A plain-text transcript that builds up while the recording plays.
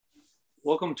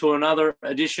Welcome to another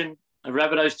edition of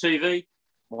Rabbitohs TV.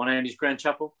 My name is Grant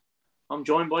Chappell. I'm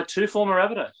joined by two former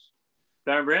Rabbitohs,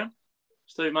 Darren Brown,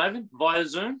 Steve Maven, via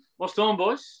Zoom. What's doing,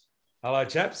 boys? Hello,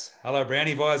 chaps. Hello,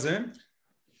 Brownie, via Zoom.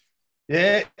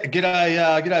 Yeah,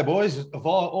 g'day, boys.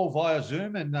 All via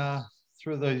Zoom, and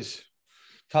through these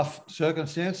tough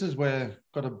circumstances, we've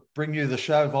got to bring you the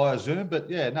show via Zoom. But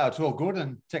yeah, no, it's all good,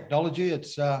 and technology,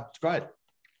 it's great.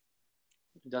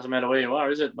 It doesn't matter where you are,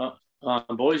 is it,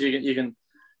 boys? You can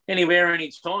anywhere,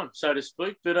 anytime, so to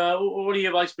speak. But what have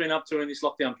you guys been up to in this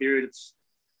lockdown period? It's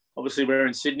obviously we're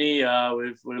in Sydney.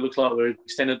 We look like we're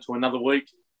extended to another week.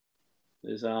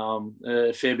 There's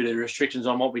a fair bit of restrictions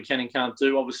on what we can and can't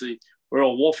do. Obviously, we're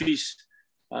all wharfies.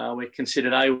 We're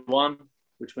considered A1,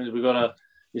 which means we've got a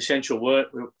essential work.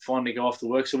 We're finally go off to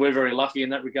work, so we're very lucky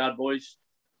in that regard, boys.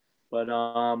 But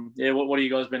yeah, what have you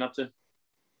guys been up to?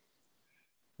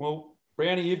 Well,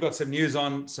 Brownie, you've got some news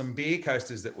on some beer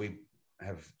coasters that we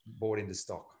have bought into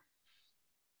stock.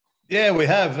 Yeah, we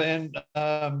have, and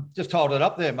just hold it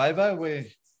up there, Mavo.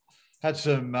 We had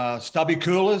some stubby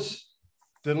coolers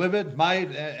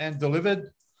made and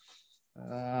delivered,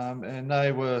 and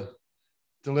they were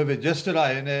delivered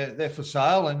yesterday, and they're for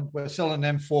sale, and we're selling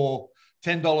them for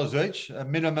 $10 each, a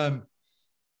minimum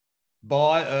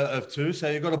buy of two.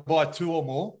 So you've got to buy two or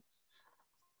more,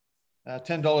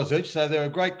 $10 each. So they're a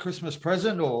great Christmas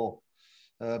present or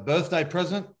birthday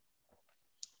present.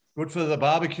 Good for the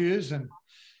barbecues. And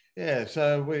yeah,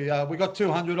 so we got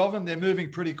 200 of them. They're moving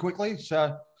pretty quickly.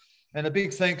 So, and a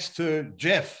big thanks to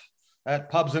Jeff at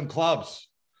Pubs and Clubs.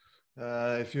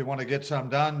 If you want to get some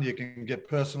done, you can get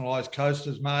personalised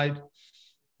coasters made,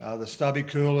 the stubby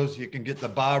coolers, you can get the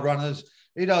bar runners.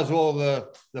 He does all the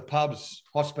pubs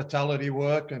hospitality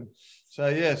work. And so,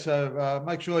 yeah, so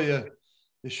make sure you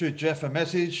shoot Jeff a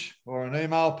message or an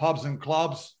email, Pubs and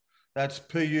Clubs. That's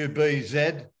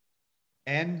PUBZNCLUBZ,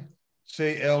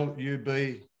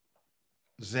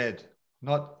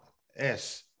 not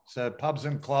S. So Pubs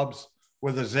and Clubs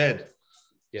with a Z.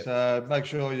 Yep. So make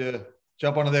sure you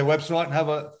jump onto their website and have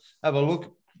a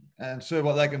look and see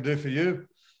what they can do for you.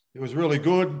 It was really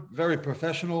good, very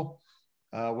professional.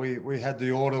 We had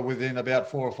the order within about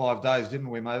 4 or 5 days,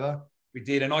 didn't we, Mavo? We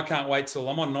did, and I can't wait till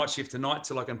I'm on night shift tonight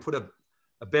till I can put a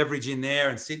beverage in there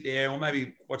and sit there, or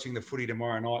maybe watching the footy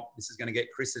tomorrow night. This is going to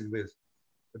get christened with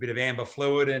a bit of amber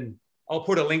fluid, and I'll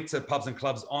put a link to Pubs and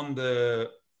Clubs on the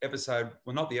episode,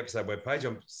 well, not the episode webpage.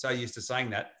 I'm so used to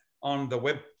saying that, on the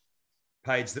web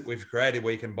page that we've created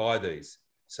where you can buy these.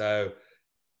 So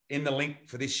in the link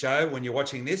for this show, when you're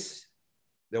watching this,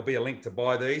 there'll be a link to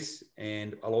buy these,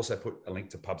 and I'll also put a link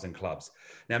to Pubs and Clubs.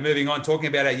 Now, moving on, talking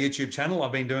about our YouTube channel,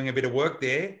 I've been doing a bit of work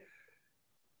there,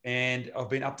 and I've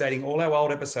been updating all our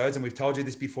old episodes, and we've told you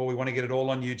this before, we want to get it all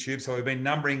on YouTube. So we've been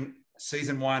numbering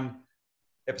season 1,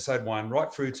 episode 1,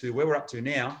 right through to where we're up to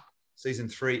now, season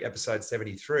 3, episode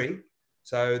 73.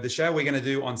 So the show we're going to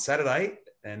do on Saturday,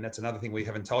 and that's another thing we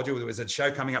haven't told you, there was a show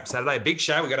coming up Saturday, a big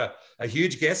show. We've got a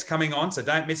huge guest coming on, so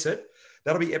don't miss it.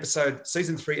 That'll be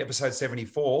season 3, episode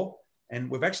 74.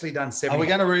 And we've actually done 70. Are we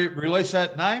going to release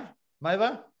that name,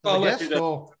 Mavo?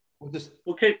 Oh,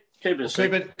 we'll keep it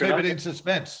in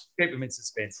suspense. Keep them in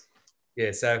suspense.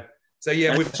 Yeah. So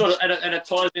yeah, we've sort of, and it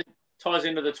ties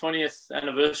into the 20th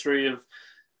anniversary of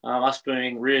us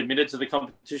being readmitted to the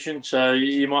competition. So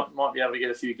you might be able to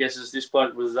get a few guesses. This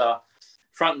bloke was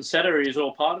front and center. He was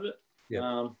all part of it.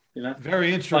 Yeah.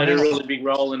 Very instrumental. Played a really big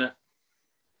role in it.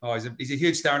 Oh, he's a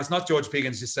huge star, and it's not George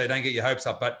Piggins. Just so don't get your hopes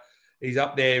up, but he's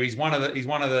up there. He's one of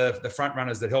the front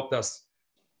runners that helped us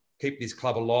keep this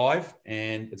club alive,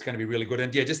 and it's going to be really good.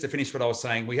 And yeah, just to finish what I was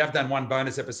saying, we have done one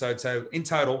bonus episode. So in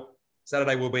total,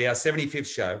 Saturday will be our 75th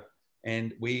show,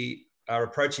 and we are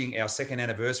approaching our 2nd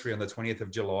anniversary on the 20th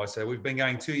of July. So we've been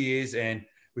going 2 years, and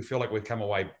we feel like we've come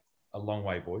away a long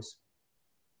way, boys.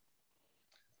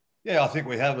 Yeah, I think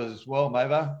we have as well,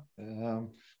 Mavo.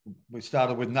 We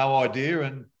started with no idea,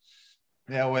 and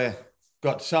now we've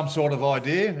got some sort of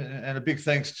idea, and a big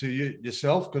thanks to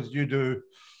yourself, because you do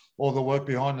all the work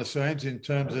behind the scenes in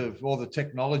terms of all the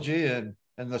technology and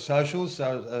the socials.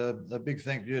 So a big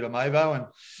thank you to Mavo.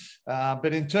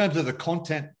 But in terms of the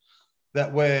content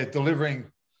that we're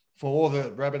delivering for all the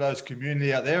Rabbitohs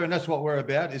community out there, and that's what we're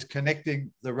about, is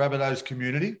connecting the Rabbitohs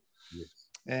community. Yes.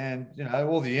 And,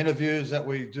 all the interviews that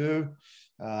we do,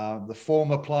 the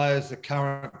former players, the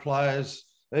current players,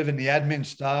 even the admin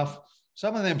staff,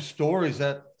 some of them stories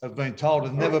that have been told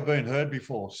have never been heard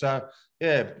before. So,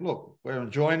 yeah, look, we're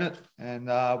enjoying it, and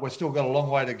we've still got a long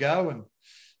way to go. And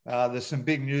there's some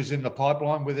big news in the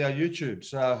pipeline with our YouTube.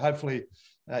 So hopefully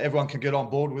everyone can get on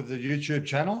board with the YouTube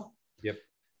channel. Yep.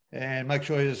 And make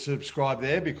sure you subscribe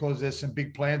there, because there's some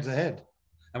big plans ahead.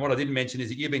 And what I didn't mention is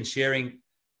that you've been sharing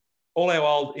all our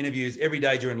old interviews every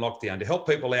day during lockdown to help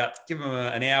people out, give them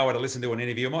an hour to listen to an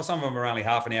interview. Some of them are only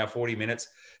half an hour, 40 minutes.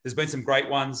 There's been some great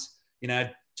ones. You know,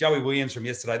 Joey Williams from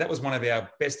yesterday, that was one of our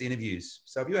best interviews.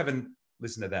 So if you haven't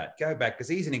listened to that, go back, because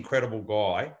he's an incredible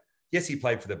guy. Yes, he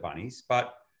played for the Bunnies,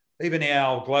 but even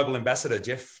our global ambassador,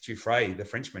 Jeff Giuffre, the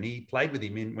Frenchman, he played with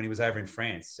him when he was over in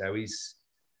France. So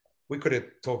we could have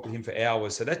talked to him for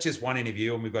hours. So that's just one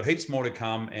interview, and we've got heaps more to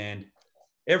come. And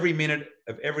every minute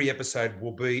of every episode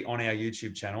will be on our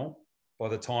YouTube channel by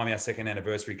the time our second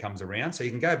anniversary comes around. So you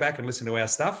can go back and listen to our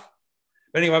stuff.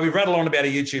 But anyway, we've rattled on about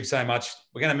our YouTube so much.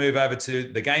 We're going to move over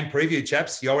to the game preview,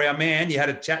 chaps. You're our man. You had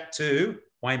a chat to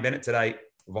Wayne Bennett today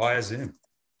via Zoom.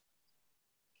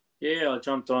 Yeah, I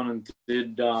jumped on and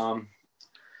did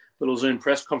little Zoom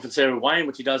press conference there with Wayne,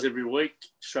 which he does every week,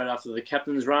 straight after the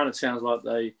captain's run. It sounds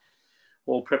like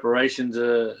all preparations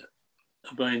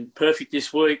have been perfect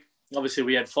this week. Obviously,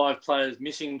 we had 5 players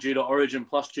missing due to Origin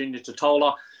plus Junior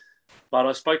Totola. But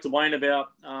I spoke to Wayne about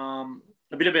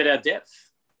a bit about our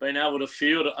depth, being able to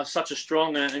field such a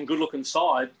strong and good-looking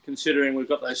side, considering we've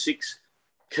got those 6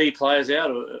 key players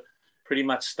out, pretty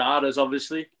much starters,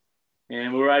 obviously.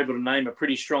 And we were able to name a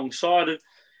pretty strong side.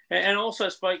 And also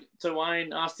spoke to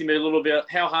Wayne, asked him a little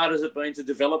about how hard has it been to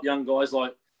develop young guys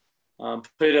like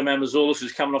Peter Mamazoulis,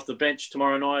 who's coming off the bench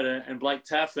tomorrow night, and Blake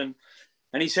Taff. And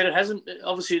he said it hasn't,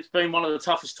 obviously it's been one of the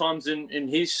toughest times in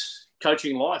his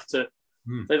coaching life.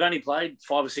 They've only played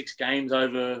 5 or 6 games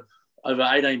over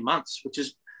 18 months, which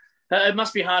is, it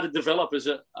must be hard to develop as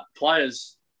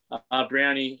players,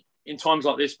 Brownie, in times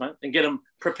like this, mate, and get them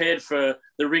prepared for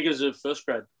the rigours of first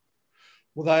grade.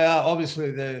 Well, they are.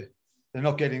 Obviously, they're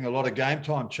not getting a lot of game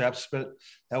time, chaps. But,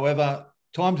 however,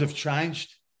 times have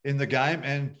changed in the game,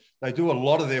 and they do a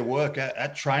lot of their work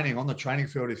at training, on the training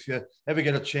field. If you ever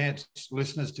get a chance,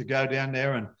 listeners, to go down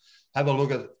there and have a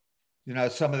look at,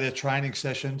 some of their training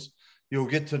sessions, you'll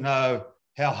get to know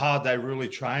how hard they really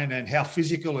train and how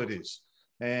physical it is.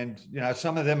 And,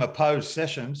 some of them opposed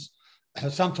sessions are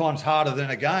sometimes harder than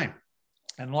a game.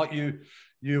 And like you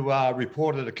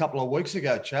reported a couple of weeks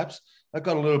ago, chaps, they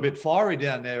got a little bit fiery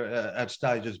down there at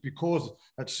stages because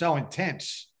it's so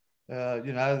intense,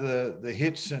 the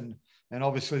hits and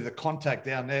obviously the contact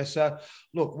down there. So,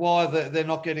 look, why they're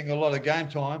not getting a lot of game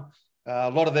time, a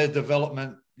lot of their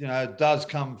development, does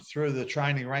come through the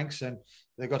training ranks, and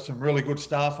they've got some really good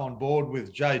staff on board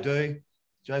with JD,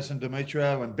 Jason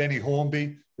Demetrio, and Benny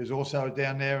Hornby, who's also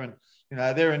down there. And,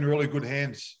 they're in really good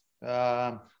hands,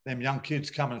 them young kids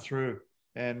coming through,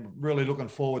 and really looking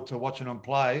forward to watching them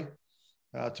play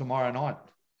tomorrow night.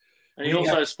 And he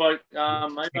also spoke,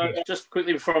 mate, just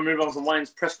quickly before I move on from Wayne's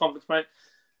press conference, mate,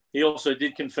 he also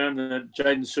did confirm that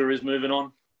Jaden Sewer is moving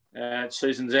on at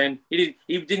season's end. He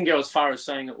didn't go as far as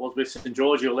saying it was with St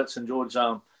George. He'll let St George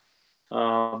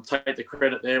take the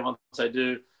credit there once they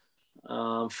do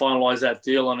finalise that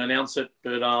deal and announce it.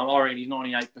 But I reckon he's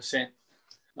 98%.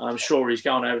 I'm sure he's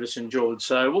going over to St George.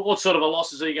 So what sort of a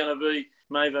loss is he going to be,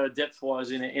 Mavo,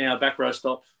 depth-wise in our back row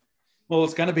stops? Well,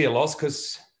 it's going to be a loss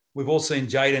because we've all seen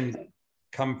Jaden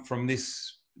come from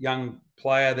this young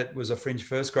player that was a fringe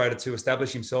first grader to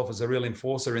establish himself as a real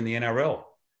enforcer in the NRL.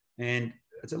 And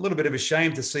it's a little bit of a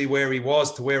shame to see where he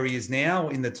was to where he is now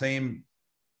in the team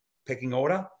pecking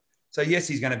order. So, yes,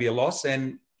 he's going to be a loss.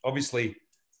 And obviously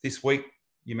this week,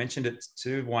 you mentioned it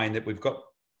too, Wayne, that we've got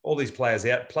all these players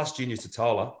out, plus Junior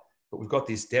Totola, but we've got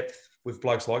this depth with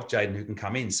blokes like Jaden who can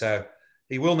come in. So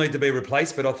he will need to be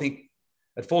replaced, but I think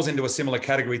it falls into a similar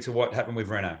category to what happened with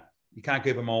Reno. You can't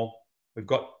keep them all. We've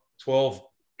got 12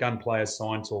 gun players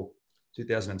signed till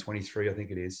 2023, I think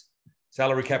it is.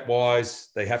 Salary cap wise,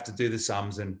 they have to do the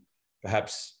sums, and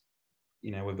perhaps,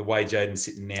 with the way Jaden's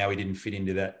sitting now, he didn't fit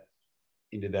into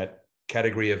that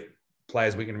category of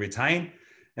players we can retain.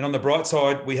 And on the bright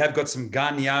side, we have got some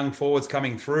gun young forwards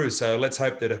coming through. So let's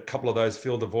hope that a couple of those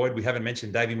fill the void. We haven't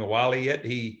mentioned Davey Mawali yet.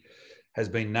 He has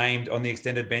been named on the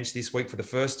extended bench this week for the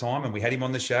first time, and we had him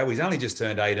on the show. He's only just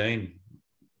turned 18.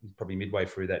 He's probably midway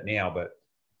through that now, but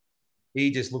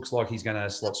he just looks like he's going to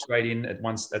slot straight in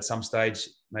at some stage,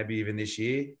 maybe even this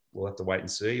year. We'll have to wait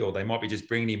and see, or they might be just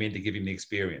bringing him in to give him the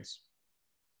experience.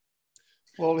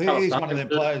 Well, he's one of them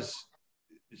players.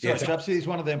 He's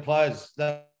one of them players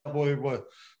that we were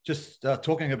just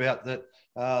talking about that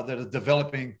are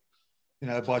developing,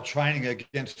 by training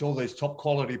against all these top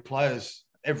quality players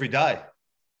every day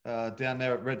down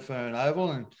there at Redfern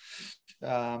Oval. And,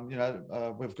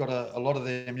 we've got a lot of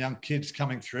them young kids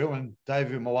coming through, and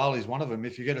David Mawali is one of them.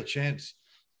 If you get a chance,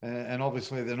 and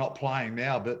obviously they're not playing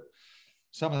now, but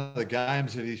some of the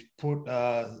games that he's put,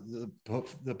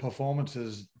 the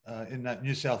performances in that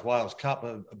New South Wales Cup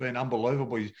have been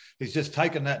unbelievable. He's just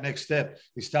taken that next step.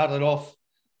 He started off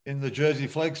in the Jersey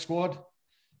Flegg squad,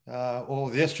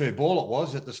 or the Estuary Ball it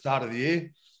was at the start of the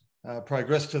year,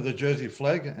 progressed to the Jersey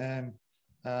Flegg, and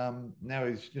now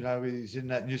he's in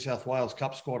that New South Wales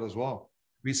Cup squad as well.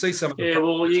 We see some of the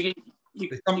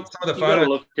some of the photos. Got to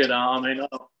look at. I mean, I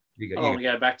don't want to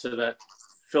go back to that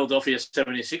Philadelphia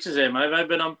 76ers there, mate.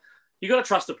 But you got to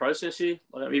trust the process here.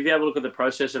 Like, if you have a look at the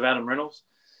process of Adam Reynolds,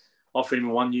 offered him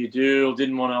a 1-year deal,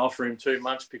 didn't want to offer him too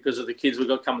much because of the kids we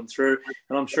got coming through,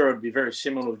 and I'm sure it'd be very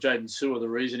similar with Jaden Sewer. The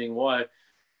reasoning why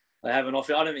they haven't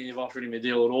offered, I don't think they've offered him a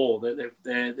deal at all.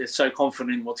 They're so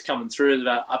confident in what's coming through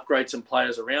that upgrade some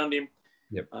players around him.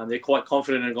 Yep. They're quite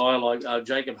confident in a guy like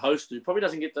Jacob Host, who probably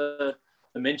doesn't get the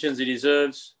mentions he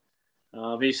deserves.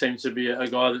 He seems to be a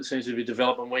guy that seems to be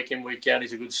developing week in, week out.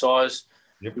 He's a good size.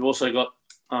 Yep. You've also got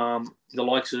the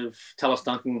likes of Tallis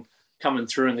Duncan coming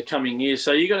through in the coming years.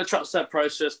 So you got to trust that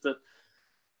process that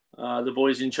the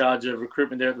boys in charge of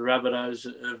recruitment there at the Rabbitohs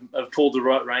have pulled the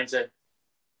right reins there.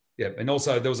 Yeah, and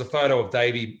also there was a photo of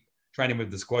Davey training with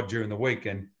the squad during the week,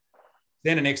 and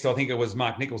then next I think it was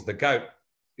Mark Nichols, the GOAT.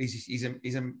 He's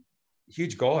a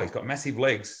huge guy. He's got massive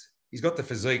legs. He's got the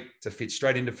physique to fit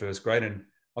straight into first grade, and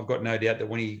I've got no doubt that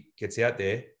when he gets out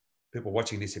there, people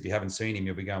watching this, if you haven't seen him,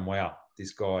 you'll be going, wow,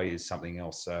 this guy is something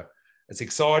else. So it's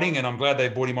exciting, and I'm glad they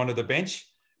brought him onto the bench.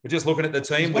 We're just looking at the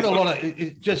team. He's got a lot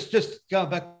of, just going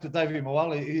back to David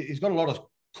Moale, he's got a lot of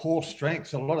core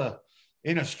strengths, a lot of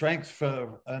inner strength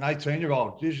for an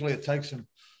 18-year-old. Usually it takes him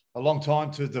a long time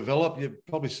to develop. You've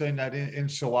probably seen that in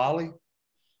Sawali,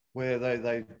 where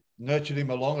they nurtured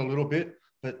him along a little bit.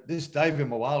 But this David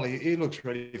Moale, he looks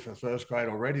ready for first grade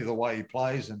already, the way he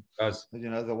plays and,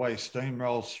 the way he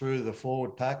steamrolls through the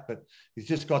forward pack. But he's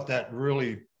just got that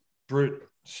really brute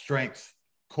strength,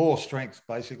 core strength,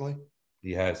 basically.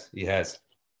 He has.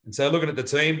 And so looking at the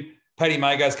team, Paddy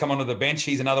Mago's come onto the bench.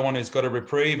 He's another one who's got a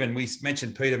reprieve. And we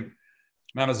mentioned Peter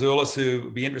Mamazoulis, who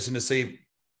would be interesting to see,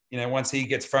 once he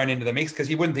gets thrown into the mix, because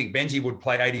you wouldn't think Benji would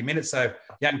play 80 minutes. So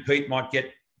young Pete might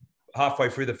get halfway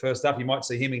through the first half. You might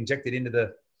see him injected into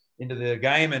the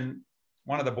game. And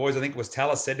one of the boys, I think it was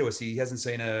Tallis, said to us he hasn't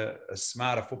seen a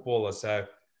smarter footballer. So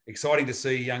exciting to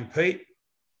see young Pete.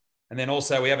 And then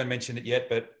also, we haven't mentioned it yet,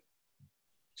 but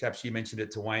chaps, you mentioned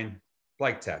it to Wayne,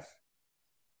 Blake Taff.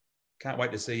 Can't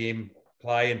wait to see him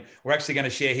play. And we're actually going to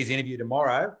share his interview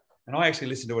tomorrow. And I actually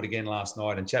listened to it again last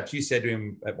night. And chaps, you said to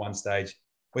him at one stage,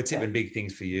 we're tipping big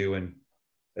things for you. And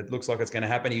it looks like it's going to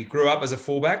happen. He grew up as a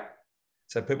fullback.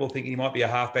 So people think he might be a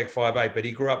halfback 5'8", but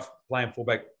he grew up playing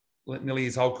fullback nearly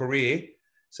his whole career.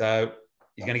 So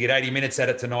he's going to get 80 minutes at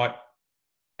it tonight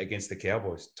against the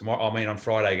Cowboys. On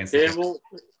Friday against the Cowboys.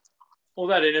 Well,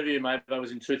 that interview, mate, that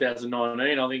was in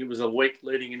 2019. I think it was a week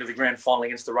leading into the grand final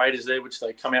against the Raiders there, which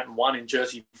they come out and won in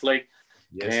Jersey Flegg.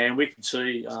 Yes. And we could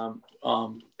see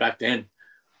back then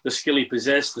the skill he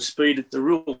possessed, the speed, the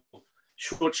real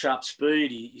short, sharp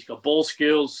speed. He's got ball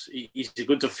skills. He's a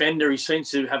good defender. He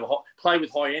seems to have play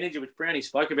with high energy, which Brownie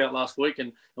spoke about last week.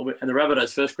 And the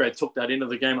Rabbitohs first grade took that into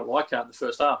the game at Leichhardt in the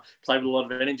first half, played with a lot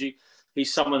of energy.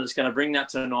 He's someone that's going to bring that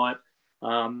tonight. I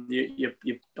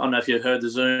don't know if you heard the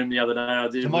Zoom the other day. I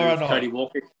did tomorrow night. Cody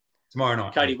Walker. Tomorrow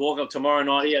night. Cody Walker tomorrow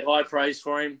night. He had high praise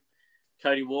for him.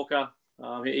 Cody Walker.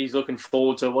 He's looking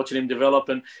forward to watching him develop.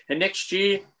 And next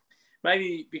year,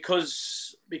 maybe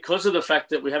because of the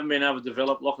fact that we haven't been able to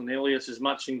develop Lachlan Ilias as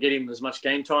much and get him as much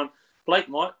game time, Blake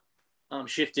might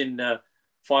shift in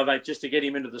 5'8" just to get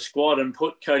him into the squad and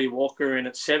put Cody Walker in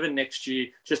at 7 next year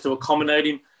just to accommodate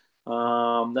him.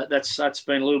 That's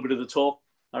been a little bit of the talk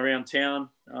around town.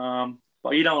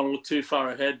 But you don't want to look too far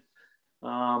ahead.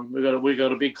 We've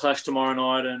got a big clash tomorrow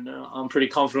night, and I'm pretty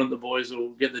confident the boys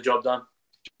will get the job done.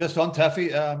 Just on Taffy,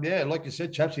 like you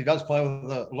said, chaps, he does play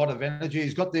with a lot of energy.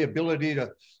 He's got the ability to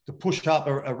push up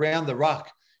around the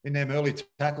ruck in them early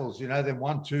tackles, them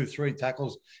 1, 2, 3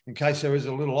 tackles in case there is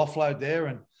a little offload there.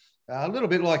 And a little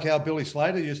bit like how Billy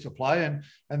Slater used to play.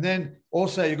 And then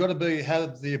also you've got to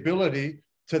have the ability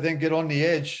to then get on the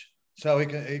edge so he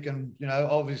can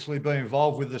obviously be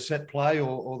involved with the set play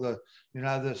or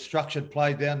the structured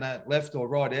play down that left or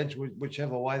right edge,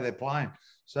 whichever way they're playing.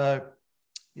 So,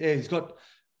 yeah, he's got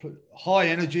high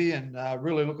energy and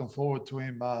really looking forward to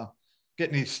him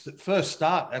getting his first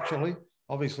start, actually.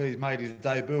 Obviously, he's made his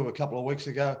debut a couple of weeks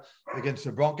ago against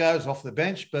the Broncos off the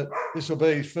bench, but this will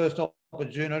be his first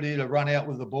opportunity to run out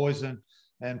with the boys and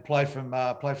play from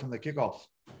the kickoff.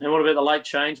 And what about the late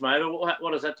change, mate?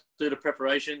 What does that do to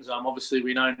preparations? Obviously,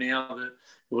 we know now that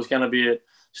it was going to be at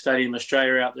Stadium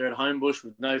Australia out there at Homebush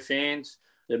with no fans.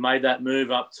 They made that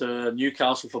move up to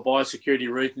Newcastle for biosecurity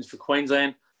reasons for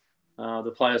Queensland.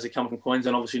 the players that come from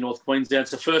Queensland, obviously North Queensland.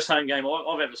 It's the first home game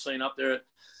I've ever seen up there at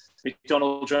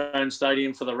McDonald Jones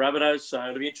Stadium for the Rabbitohs. So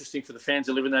it'll be interesting for the fans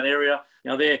who live in that area.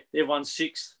 They've won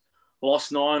 6,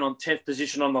 lost 9, on 10th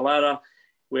position on the ladder.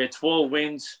 We're 12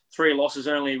 wins, 3 losses,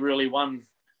 only really one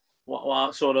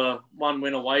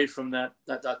win away from that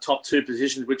top 2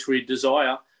 positions, which we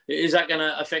desire. Is that going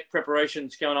to affect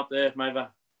preparations going up there, Mavo?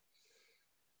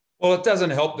 Well, it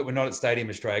doesn't help that we're not at Stadium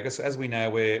Australia. As we know,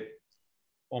 we're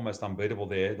almost unbeatable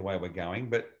there, the way we're going.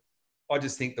 But I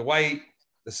just think the way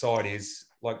the side is,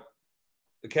 like,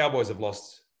 the Cowboys have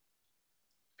lost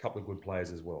a couple of good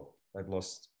players as well. They've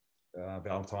lost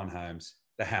Valentine Holmes,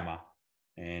 the Hammer,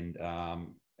 and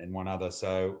one other.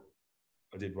 So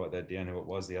I did write that down, who it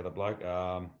was, the other bloke.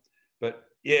 But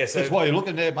yeah, so that's why you're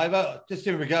looking there, mate. Just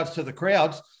in regards to the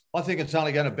crowds, I think it's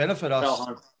only going to benefit us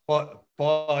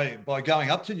by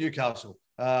going up to Newcastle.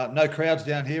 No crowds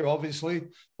down here, obviously.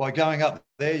 By going up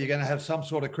there, you're going to have some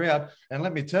sort of crowd. And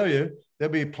let me tell you,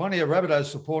 there'll be plenty of Rabbitohs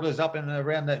supporters up in and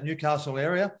around that Newcastle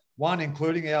area, one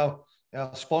including our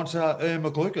sponsor, Ian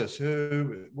McLucas,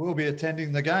 who will be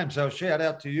attending the game. So shout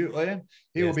out to you, Ian.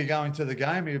 He will be going to the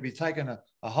game. He'll be taking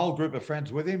a whole group of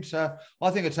friends with him. So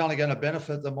I think it's only going to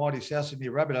benefit the mighty South Sydney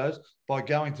Rabbitohs by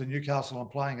going to Newcastle and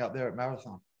playing up there at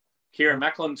Marathon. Kieran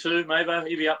Macklin too, Mavo,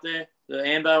 he'll be up there. The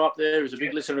Ambo up there, who's a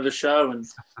big listener to the show and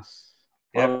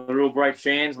real great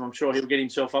fans. And I'm sure he'll get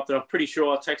himself up there. I'm pretty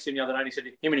sure I texted him the other day and he said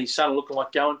him and his son are looking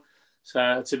like going.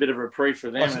 So it's a bit of a reprieve for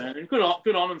them. And good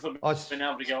on them for being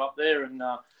able to go up there and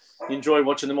enjoy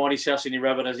watching the mighty South Sydney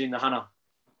Rabbitohs in the Hunter.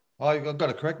 I've got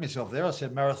to correct myself there. I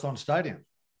said Marathon Stadium.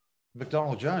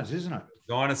 McDonald Jones, isn't it?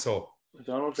 Dinosaur.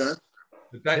 McDonald Jones.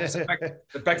 Back to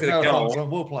the Cowboys.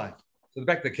 We'll play. So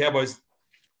back to the Cowboys.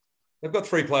 They've got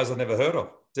 3 players I've never heard of.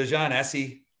 Dejan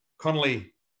Assi,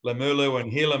 Connolly Lamulu,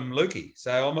 and Helam Lukey.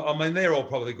 So, I mean, they're all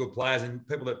probably good players, and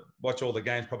people that watch all the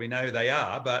games probably know who they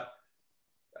are. But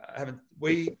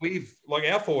we've like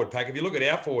our forward pack. If you look at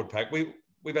our forward pack, we've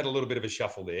had a little bit of a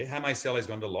shuffle there. Hame Saleh's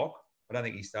gone to lock. I don't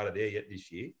think he started there yet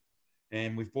this year.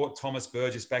 And we've brought Thomas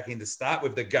Burgess back in to start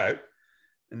with the GOAT,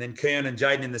 and then Keon and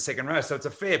Jaden in the second row. So it's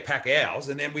a fair pack ours.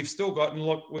 And then we've still got, and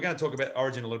look, we're going to talk about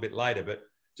Origin a little bit later, but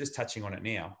just touching on it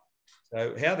now.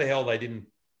 So how the hell they didn't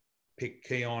pick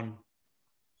Keon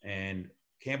and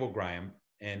Campbell Graham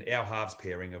and our halves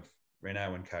pairing of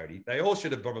Renault and Cody. They all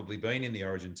should have probably been in the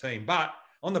Origin team. But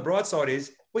on the bright side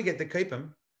is we get to keep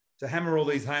them to hammer all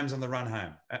these homes on the run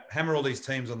home, hammer all these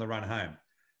teams on the run home.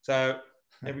 So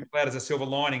every cloud is a silver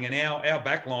lining. And our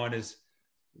back line is,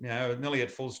 nearly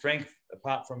at full strength,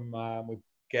 apart from with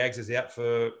Gags is out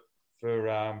for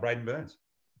Braden Burns.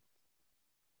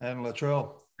 And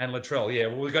Latrell. Yeah.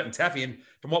 Well, we've gotten Taffy, and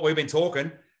from what we've been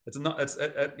talking, I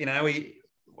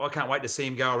can't wait to see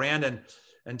him go around and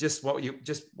just what I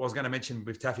was going to mention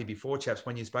with Taffy before, chaps,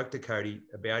 when you spoke to Cody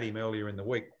about him earlier in the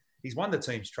week, he's won the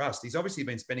team's trust. He's obviously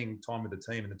been spending time with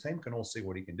the team, and the team can all see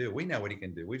what he can do. We know what he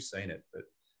can do. We've seen it, but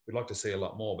we'd like to see a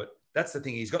lot more. But that's the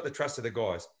thing. He's got the trust of the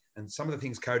guys. And some of the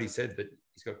things Cody said, that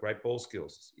he's got great ball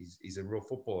skills. He's a real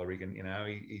footballer. He can,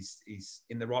 he's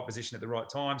in the right position at the right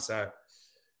time. So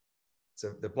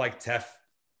the Blake Taff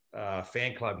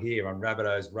fan club here on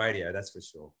Rabbitohs Radio, that's for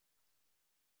sure.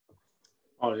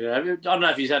 Oh, yeah. I don't know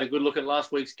if he's had a good look at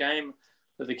last week's game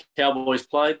that the Cowboys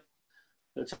played.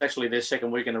 It's actually their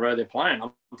second week in a row they're playing.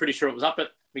 I'm pretty sure it was up at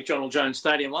McDonald Jones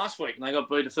Stadium last week, and they got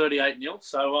beat 38-0.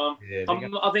 So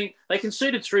I think they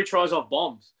conceded 3 tries off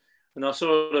bombs, and they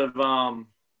sort of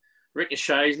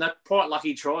ricochets, and they're quite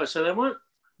lucky tries. So they weren't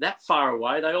that far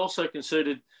away. They also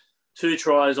conceded 2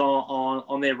 tries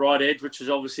on their right edge, which is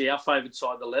obviously our favoured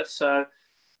side, the left. So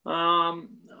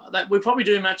that we probably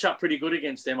do match up pretty good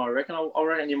against them, I reckon. I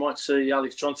reckon you might see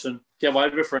Alex Johnson get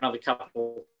over for another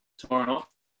couple tomorrow night.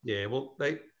 Yeah, well,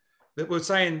 they were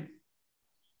saying,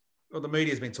 well, the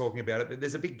media's been talking about it, but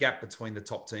there's a big gap between the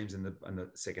top teams and the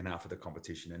second half of the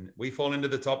competition. And we fall into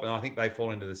the top, and I think they fall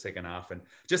into the second half. And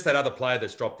just that other player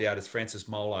that's dropped out is Francis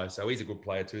Molo. So he's a good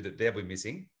player too that they'll be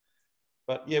missing.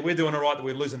 But yeah, we're doing all right that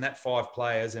we're losing that 5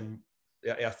 players and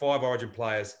our 5 Origin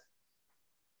players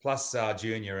plus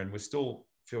Junior, and we're still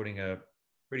fielding a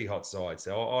pretty hot side.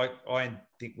 So I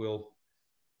think we'll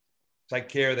take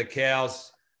care of the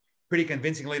Cows pretty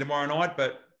convincingly tomorrow night,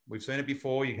 but we've seen it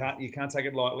before. You can't take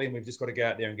it lightly, and we've just got to go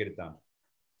out there and get it done.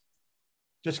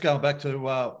 Just going back to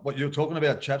what you're talking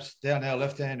about, chaps, down our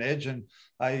left-hand edge, and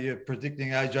you're predicting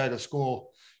AJ to score,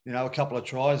 a couple of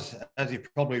tries, as he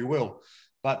probably will.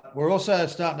 But we're also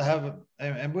starting to have,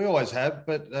 and we always have,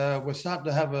 but we're starting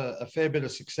to have a fair bit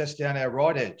of success down our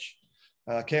right edge.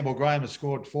 Campbell Graham has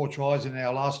scored 4 tries in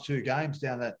our last 2 games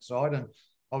down that side, and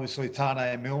obviously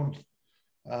Tane Milne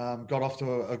got off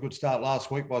to a good start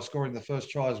last week by scoring the first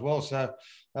try as well. So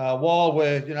while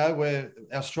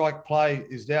our strike play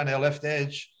is down our left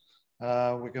edge,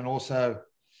 we can also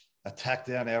attack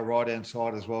down our right-hand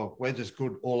side as well. We're just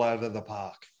good all over the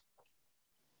park.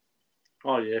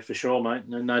 Oh, yeah, for sure, mate.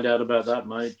 No doubt about that,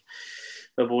 mate.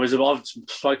 The boys, I've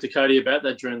spoke to Cody about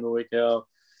that during the week, how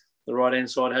the right-hand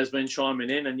side has been chiming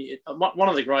in. And one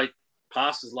of the great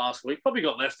passes last week, probably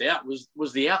got left out,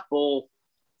 was the out ball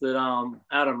that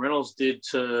Adam Reynolds did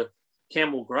to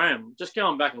Campbell Graham. Just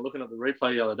going back and looking at the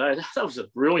replay the other day, that was a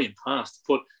brilliant pass to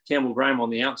put Campbell Graham on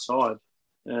the outside.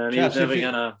 And he was never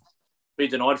going to be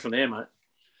denied from there, mate.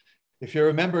 If you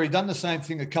remember, he done the same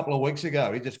thing a couple of weeks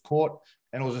ago. He just caught,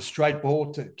 and it was a straight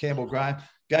ball to Campbell Graham,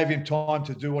 gave him time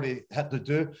to do what he had to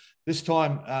do. This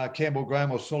time, Campbell Graham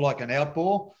was sort of like an out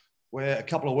ball, where a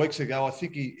couple of weeks ago, I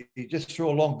think he just threw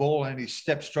a long ball and he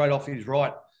stepped straight off his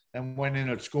right and went in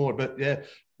and scored. But, yeah,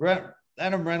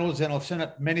 Adam Reynolds, and I've seen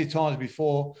it many times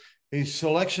before, his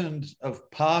selections of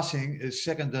passing is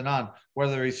second to none,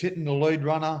 whether he's hitting the lead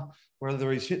runner,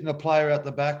 whether he's hitting a player out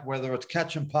the back, whether it's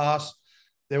catch and pass.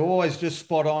 They're always just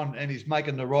spot on, and he's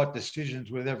making the right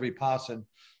decisions with every pass. And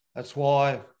that's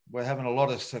why we're having a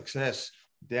lot of success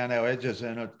down our edges,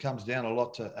 and it comes down a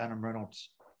lot to Adam Reynolds.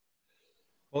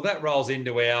 Well, that rolls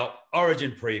into our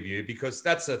Origin preview, because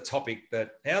that's a topic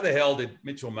that, how the hell did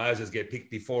Mitchell Moses get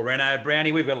picked before Renato?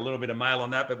 Brownie, we've got a little bit of mail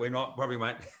on that, but we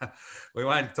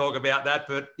won't talk about that.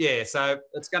 But yeah, so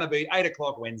it's going to be 8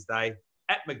 o'clock Wednesday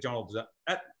at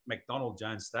McDonald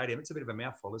Jones Stadium. It's a bit of a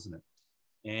mouthful, isn't it?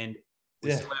 And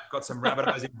we still have got some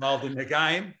Rabbitohs involved in the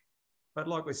game. But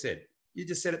like we said, you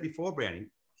just said it before, Brownie.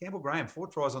 Campbell Graham, 4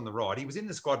 tries on the right. He was in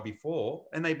the squad before,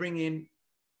 and they bring in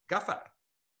Guffer.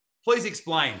 Please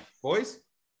explain, boys.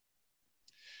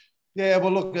 Yeah,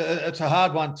 well, look, it's a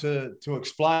hard one to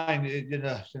explain. You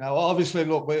know, obviously,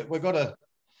 look, we've got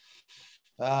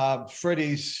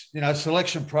Freddie's,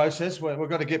 selection process. We've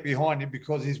got to get behind him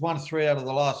because he's won 3 out of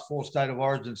the last 4 State of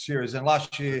Origin series, and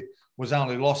last year was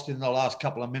only lost in the last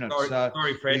couple of minutes.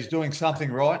 Sorry, Fred. He's doing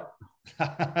something right.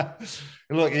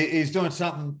 Look, he's doing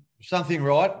something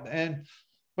right, and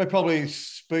we're probably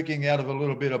speaking out of a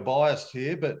little bit of bias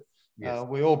here, but yes.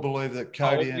 We all believe that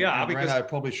Cody and Renato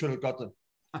probably should have got them.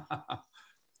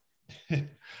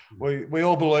 we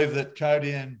all believe that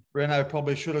Cody and Renato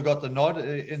probably should have got the nod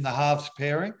in the halves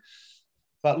pairing.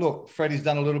 But look, Freddie's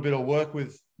done a little bit of work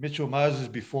with Mitchell Moses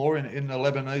before in the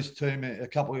Lebanese team a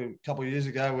couple of years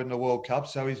ago in the World Cup.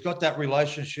 So he's got that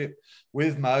relationship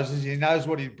with Moses. He knows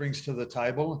what he brings to the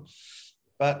table.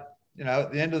 But,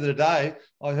 at the end of the day,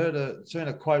 I seen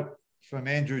a quote from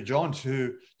Andrew Johns,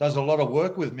 who does a lot of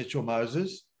work with Mitchell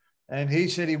Moses. And he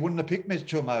said he wouldn't have picked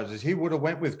Mitchell Moses. He would have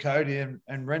went with Cody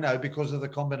and Reno because of the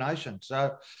combination.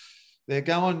 So they're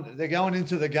going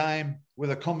into the game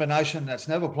with a combination that's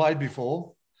never played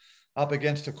before, up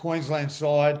against a Queensland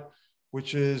side,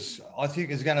 which I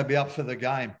think is going to be up for the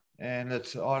game. And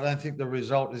I don't think the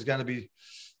result is going to be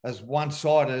as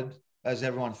one-sided as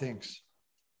everyone thinks.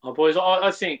 Oh, boys,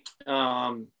 I think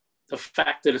the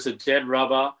fact that it's a dead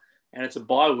rubber and it's a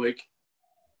bye week,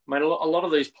 mate, a lot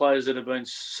of these players that have been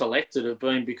selected have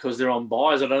been because they're on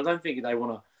byes. I don't think they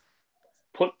want to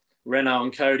put Reno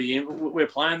and Cody in. We're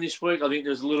playing this week. I think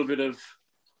there's a little bit of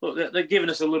 – look, they're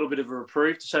giving us a little bit of a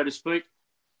reprieve, so to speak.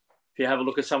 If you have a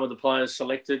look at some of the players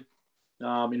selected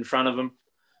in front of them,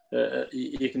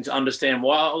 you can understand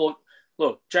why.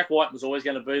 Look, Jack White was always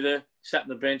going to be there, sat on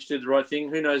the bench, did the right thing.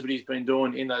 Who knows what he's been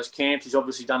doing in those camps. He's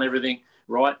obviously done everything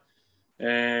right.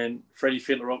 And Freddie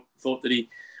Fittler thought that he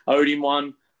owed him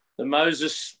one. The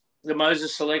Moses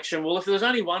selection, well, if there was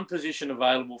only one position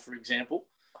available, for example,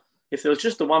 if there was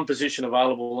just the one position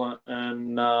available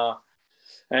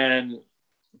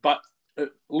but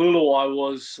Luai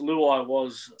was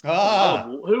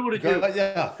available, who would you have picked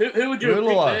there?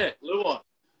 Luai.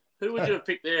 Who would you have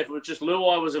picked there if it was just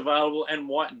Luai was available and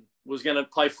Whiten was going to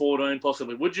play 14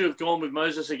 possibly? Would you have gone with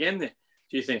Moses again there,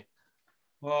 do you think?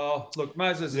 Well, look,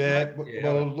 Moses.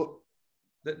 Well, look,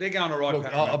 they're going to right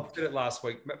Parramatta. I did it last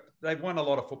week. They've won a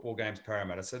lot of football games,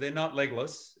 Parramatta, so they're not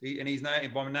legless. He's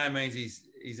by no means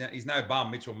he's no bum,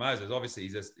 Mitchell Moses. Obviously,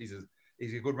 he's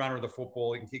a good runner of the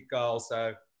football. He can kick goals.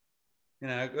 So,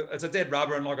 it's a dead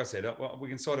rubber. And like I said, we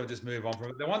can sort of just move on from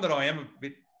it. The one that I am a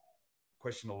bit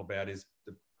questionable about is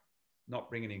not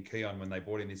bringing in Keon when they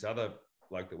brought in this other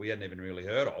bloke that we hadn't even really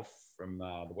heard of from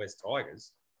the West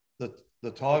Tigers.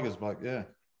 The Tigers bloke, yeah.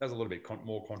 That was a little bit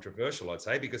more controversial, I'd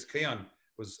say, because Keon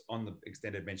was on the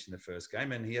extended bench in the first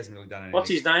game and he hasn't really done anything. What's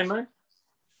his name, mate?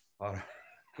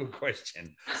 Good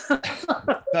question. Don't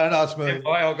ask me.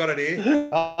 I got it here.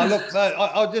 Look,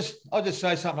 I'll just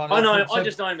say something on that. I know. So, I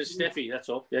just know him as Steffi. That's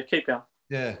all. Yeah, keep going.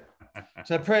 yeah.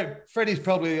 So Freddie's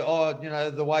probably,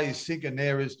 the way he's thinking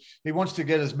there is he wants to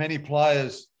get as many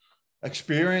players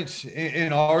experience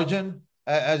in Origin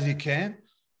as he can.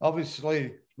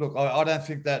 Obviously, look, I don't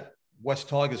think that West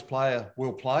Tigers player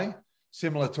will play,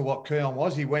 similar to what Keon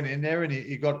was. He went in there and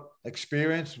he got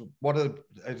experience, what it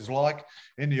is like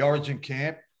in the Origin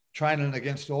camp, training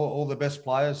against all the best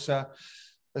players. So,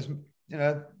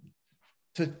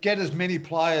 to get as many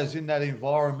players in that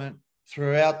environment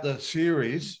throughout the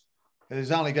series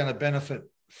is only going to benefit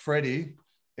Freddie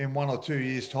in 1 or 2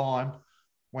 years' time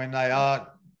when they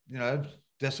are,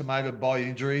 decimated by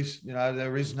injuries.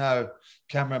 There is no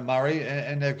Cameron Murray,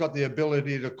 and they've got the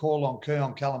ability to call on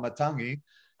Keon Kalamatangi,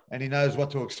 and he knows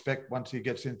what to expect once he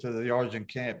gets into the Origin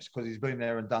camps because he's been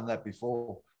there and done that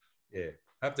before. Yeah,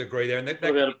 I have to agree there. And that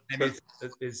name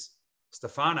is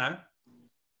Stefano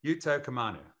Yuto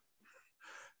Kamanu.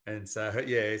 And so,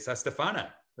 so Stefano.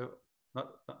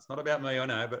 It's not about me, I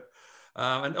know, but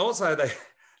and also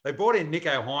they brought in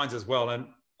Nico Hines as well, and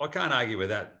I can't argue with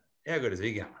that. How good is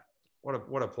he going?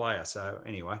 What a player. So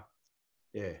anyway,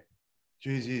 yeah.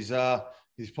 Geez,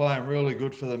 he's playing really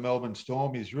good for the Melbourne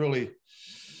Storm. He's really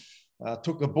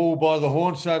took the bull by the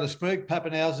horn, so to speak.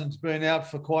 Pappenhausen's been out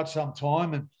for quite some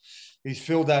time, and he's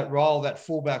filled that role, that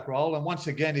fullback role. And once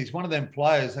again, he's one of them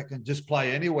players that can just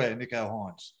play anywhere, Nico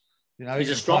Hines.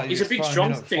 He's a big,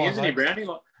 strong thing, isn't he, Brownie?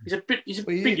 Like, he's a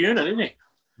big unit, isn't he?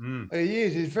 Mm. He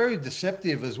is. He's very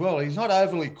deceptive as well. He's not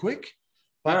overly quick,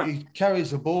 but he carries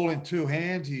the ball in two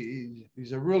hands.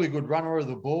 He's a really good runner of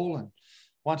the ball. And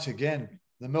once again,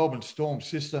 the Melbourne Storm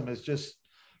system has just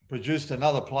produced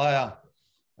another player.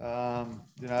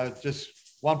 Just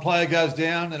one player goes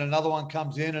down and another one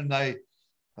comes in, and they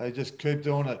just keep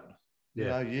doing it.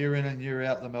 Year in and year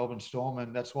out, the Melbourne Storm,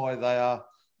 and that's why they are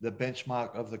the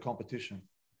benchmark of the competition.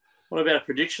 What about a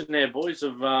prediction there, boys,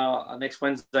 of next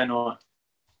Wednesday night?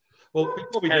 Well,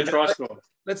 before we do try that, score.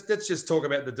 let's just talk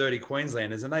about the dirty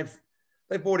Queenslanders, and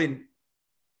they've brought in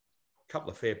a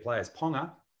couple of fair players.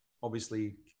 Ponga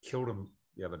obviously killed him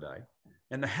the other day,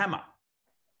 and the Hamaso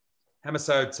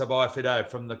Tabai-Fidow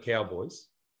from the Cowboys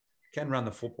can run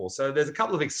the football. So there's a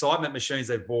couple of excitement machines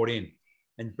they've brought in,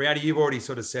 and Brownie, you've already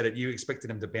sort of said it. You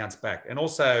expected him to bounce back, and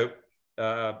also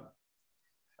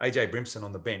AJ Brimson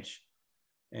on the bench.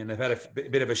 And they've had a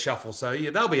bit of a shuffle. So,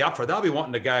 they'll be up for it. They'll be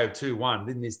wanting to go 2-1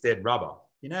 in this dead rubber.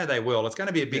 They will. It's going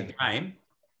to be a big game.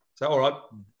 So, all right.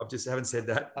 I just haven't said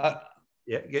that.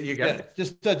 You go.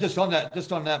 Yeah, just on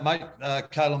that, mate,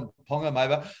 Kalyn Ponga,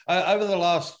 maybe. Over the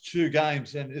last two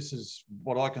games, and this is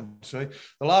what I can see,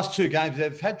 the last two games,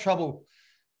 they've had trouble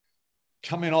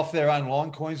coming off their own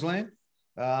line, Queensland,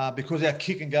 because our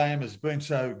kicking game has been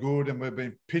so good and we've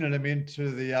been pinning them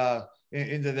into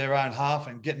their own half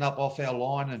and getting up off our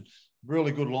line and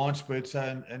really good line speed.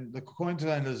 So, and the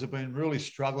Queenslanders have been really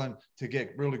struggling to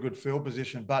get really good field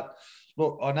position. But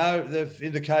look, I know they've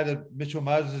indicated Mitchell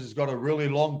Moses has got a really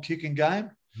long kicking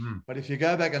game. But if you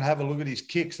go back and have a look at his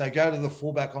kicks, they go to the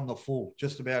fullback on the full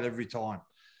just about every time.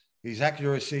 His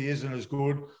accuracy isn't as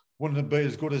good. Wouldn't it be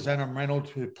as good as Adam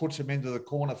Reynolds, who puts him into the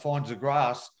corner, finds the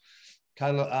grass.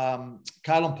 Kalyn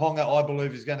Ponga, I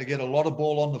believe, is going to get a lot of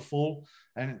ball on the full.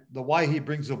 And the way he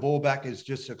brings the ball back is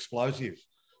just explosive.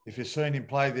 If you've seen him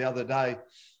play the other day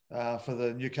for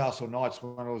the Newcastle Knights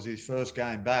when it was his first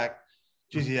game back,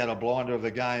 geez, he had a blinder of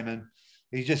the game, and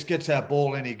he just gets that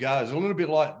ball and he goes. A little bit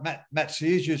like Matt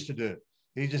Sears used to do.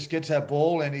 He just gets that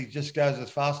ball and he just goes as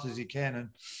fast as he can. And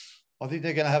I think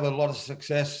they're going to have a lot of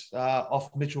success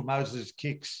off Mitchell Moses'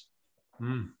 kicks.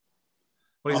 Well,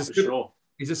 he's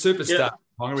a superstar.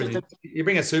 Yeah. You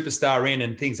bring a superstar in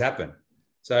and things happen.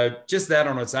 So just that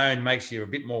on its own makes you a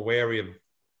bit more wary of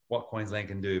what Queensland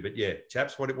can do. But yeah,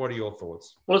 chaps, what are your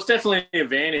thoughts? Well, it's definitely an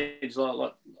advantage.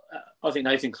 Like I think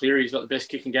Nathan Cleary's got the best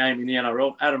kicking game in the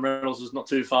NRL. Adam Reynolds is not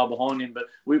too far behind him, but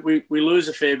we lose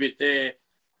a fair bit there.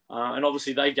 And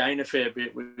obviously they gain a fair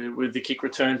bit with the kick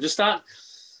returns.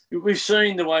 We've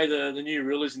seen the way the new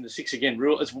rule is in the six again.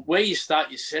 It's where you start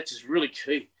your sets is really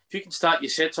key. If you can start your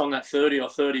sets on that 30 or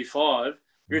 35,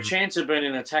 your chance of being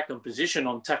in attacking position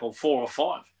on tackle 4 or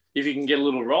 5, if you can get a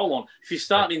little roll on. If you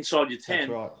start inside your 10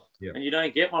 and you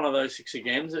don't get one of those 6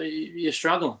 again, you're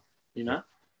struggling, Yep.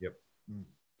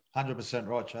 100%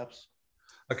 right, chaps.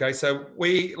 Okay, so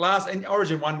in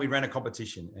Origin 1, we ran a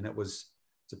competition, and it was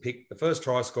to pick the first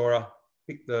try scorer,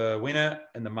 pick the winner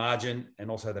and the margin,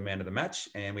 and also the man of the match.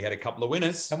 And we had a couple of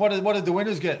winners. And what did the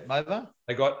winners get, Mova?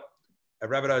 They got a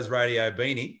Rabbitohs Radio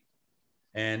beanie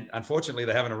And unfortunately,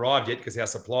 they haven't arrived yet because our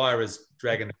supplier is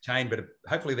dragging the chain. But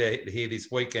hopefully they're here this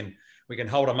week and we can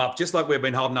hold them up just like we've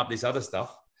been holding up this other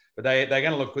stuff. But they're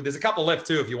going to look good. There's a couple left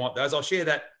too if you want those. I'll share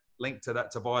that link to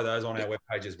that to buy those on our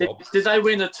webpage as well. Did they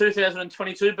win the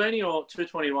 2022 beanie or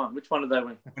 221? Which one did they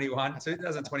win?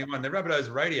 2021. The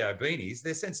Rabbitohs radio beanies,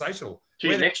 they're sensational.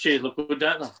 Gee, next year's look good,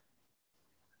 don't they?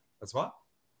 That's what?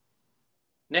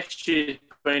 Next year's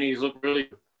beanies look really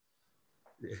good.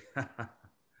 Yeah.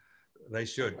 They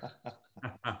should.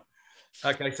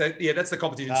 Okay, so yeah, that's the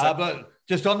competition. But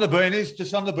just on the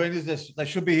beanies, they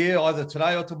should be here either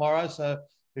today or tomorrow. So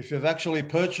if you've actually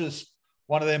purchased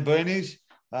one of them beanies,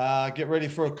 get ready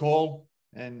for a call,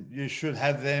 and you should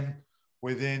have them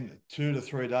within 2 to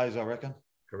 3 days, I reckon.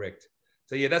 Correct.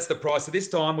 So yeah, that's the price. So this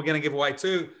time we're going to give away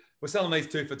two. We're selling these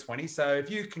 2 for 20. So if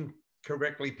you can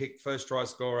correctly pick first try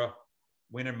scorer,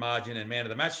 winner margin, and man of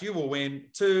the match, you will win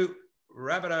 2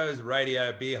 Rabbitohs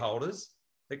radio beer holders.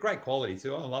 They're great quality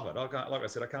too. I love it. Like I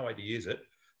said, I can't wait to use it.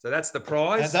 So that's the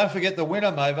prize. And don't forget the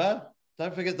winner, Mavo.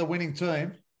 Don't forget the winning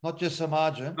team, not just the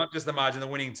margin. Not just the margin, the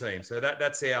winning team. So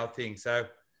that's our thing. So,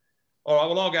 all right,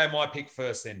 well, I'll go my pick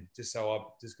first then, just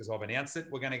because I've announced it.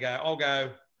 Well,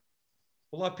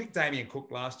 I picked Damien Cook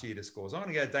last year to score. So I'm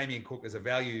going to go Damien Cook as a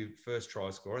value first try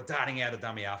scorer, darting out a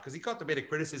dummy half, because he got a bit of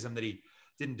criticism that he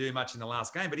didn't do much in the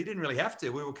last game, but he didn't really have to.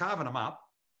 We were carving him up,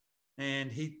 and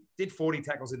he did 40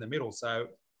 tackles in the middle. So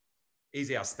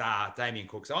he's our star, Damien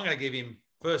Cook. So I'm going to give him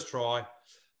first try.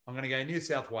 I'm going to go New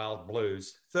South Wales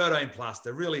Blues, 13 plus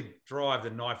to really drive the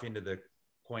knife into the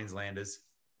Queenslanders.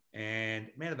 And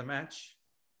man of the match,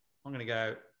 I'm going to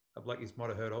go a bloke you might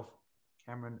have heard of,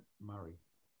 Cameron Murray.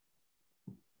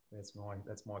 That's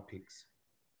my picks.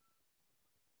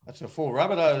 That's a full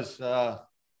Rabbitohs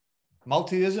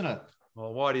multi, isn't it?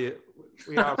 Well, we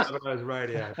are Rabbitohs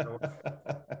radio.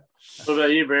 What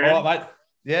about you, Brad? All right, mate.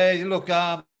 Yeah, look,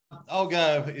 I'll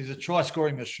go. He's a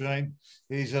try-scoring machine.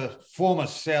 He's a former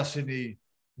South Sydney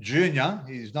junior.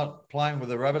 He's not playing with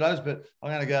the Rabbitohs, but I'm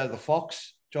going to go the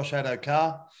Fox, Josh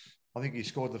Addo-Carr. I think he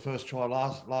scored the first try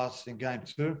last in game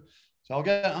 2. So I'm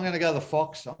going to go the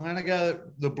Fox. I'm going to go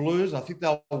the Blues. I think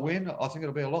they'll win. I think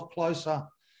it'll be a lot closer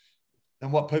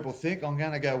than what people think. I'm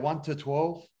going to go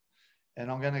 1-12. And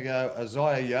I'm going to go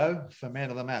Isaiah Yeo for man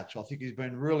of the match. I think he's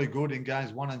been really good in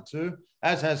games 1 and 2,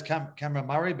 as has Cameron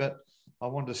Murray, but I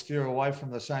wanted to steer away from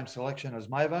the same selection as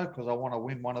Mavo because I want to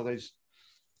win one of these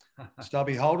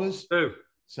stubby holders.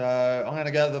 So I'm going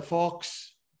to go the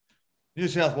Fox, New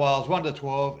South Wales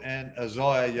 1-12, and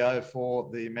Isaiah Yeo for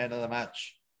the man of the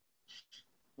match.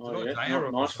 Oh, yeah.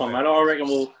 Nice one, mate. I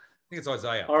reckon it's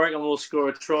Isaiah. I reckon we'll score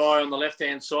a try on the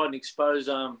left-hand side and expose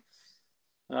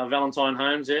Valentine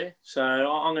Holmes there. So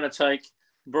I'm going to take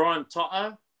Brian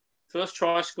Toto, first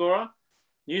try scorer,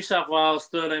 New South Wales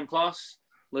 13 plus,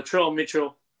 Latrell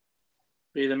Mitchell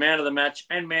be the man of the match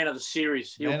and man of the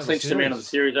series. He'll clinch the man of the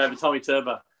series over Tommy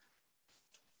Turbo.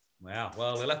 Wow.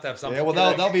 Well, they'll have to have something. Yeah,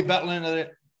 well, they'll be battling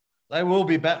it. They will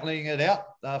be battling it out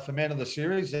for man of the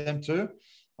series, them too.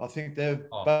 I think they've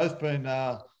both been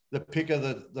the pick of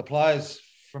the players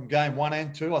from game 1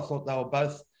 and 2. I thought they were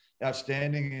both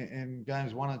outstanding in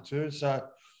games 1 and 2. So,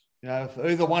 if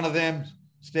either one of them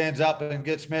stands up and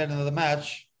gets man of the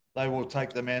match, they will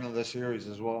take the man of the series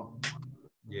as well.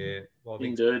 Yeah. Well,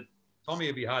 indeed. Tommy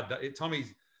would be hard.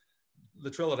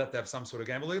 Latrell would have to have some sort of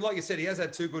game. Well, like you said, he has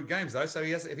had 2 good games, though. So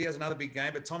if he has another big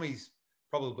game, but Tommy's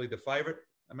probably the favourite,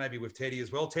 and maybe with Teddy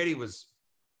as well. Teddy was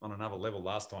on another level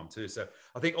last time too. So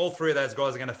I think all 3 of those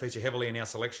guys are going to feature heavily in our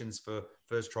selections for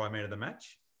first try man of the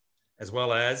match, as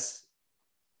well as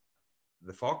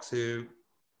the Fox, who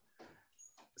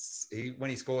when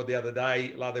he scored the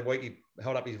other week, he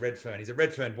held up his Redfern. He's a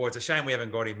Redfern boy. It's a shame we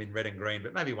haven't got him in red and green,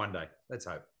 but maybe one day. Let's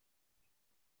hope.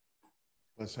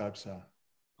 Let's hope so.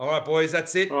 All right, boys,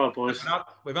 that's it. All right, boys.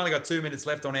 We've only got 2 minutes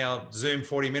left on our Zoom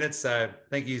 40 minutes, so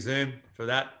thank you, Zoom, for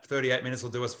that. 38 minutes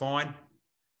will do us fine.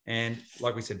 And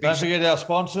like we said, don't forget our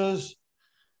sponsors,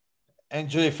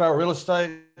 NG Farrell Real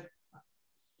Estate,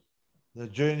 the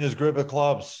Juniors Group of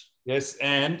Clubs. Yes,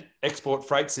 and Export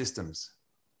Freight Systems.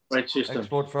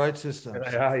 Export Freight Systems.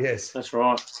 They are, yes. That's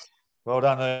right. Well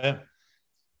done, Ian.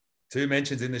 2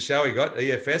 mentions in the show. We got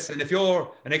EFS. And if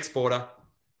you're an exporter,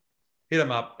 hit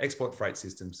them up, Export Freight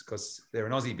Systems, because they're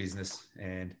an Aussie business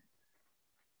and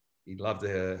he'd love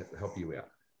to help you out.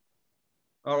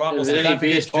 All right. Is there any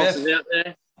beer sponsors out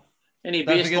there? Any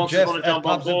beer sponsors want to jump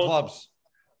on board? Clubs.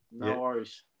 No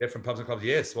worries. Yeah, from Pubs and Clubs,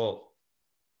 yes. Well,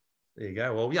 there you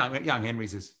go. Well, young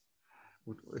Henry's is.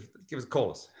 Give us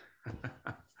call us.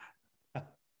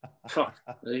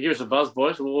 Give us a buzz,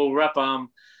 boys. We'll wrap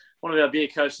one of our beer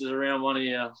coasters around one of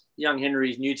your young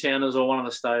Henry's Newtowners or one of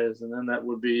the stayers, and then that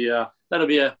would be that'll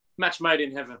be a match made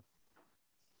in heaven.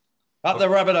 Up the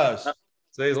Rabbitohs.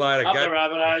 See you later. Up the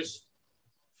Rabbitohs.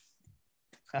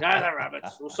 Go the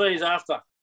Rabbits. We'll see you after.